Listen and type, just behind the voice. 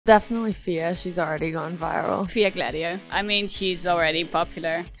Definitely Fia. She's already gone viral. Fia Gladio. I mean, she's already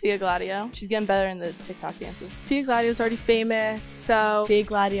popular. Fia Gladio. She's getting better in the TikTok dances. Fia Gladio's already famous, so Fia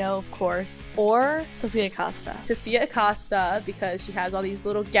Gladio, of course. Or Sofia Acosta. Sofia Acosta, because she has all these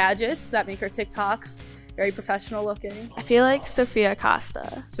little gadgets that make her TikToks very professional looking. I feel like Sofia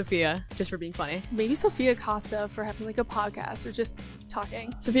Acosta. Sophia, just for being funny. Maybe Sofia Acosta for having like a podcast or just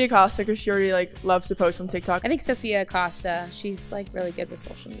talking. Sofia Acosta, because she already loves to post on TikTok. I think Sofia Acosta, she's really good with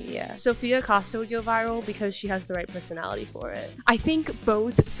social media. Sofia Acosta would go viral because she has the right personality for it. I think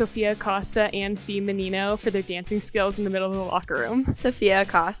both Sofia Acosta and Fee Menino for their dancing skills in the middle of the locker room. Sofia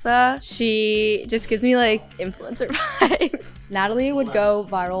Acosta, she just gives me influencer vibes. Natalie would go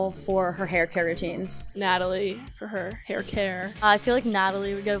viral for her hair care routines. Natalie for her hair care. I feel like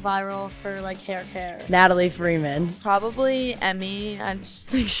Natalie would go viral for hair care. Natalie Freeman. Probably Emmy. I just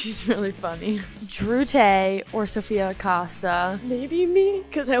think she's really funny. Drew Tay or Sofia Acosta. Maybe me,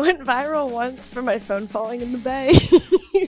 because I went viral once for my phone falling in the bay.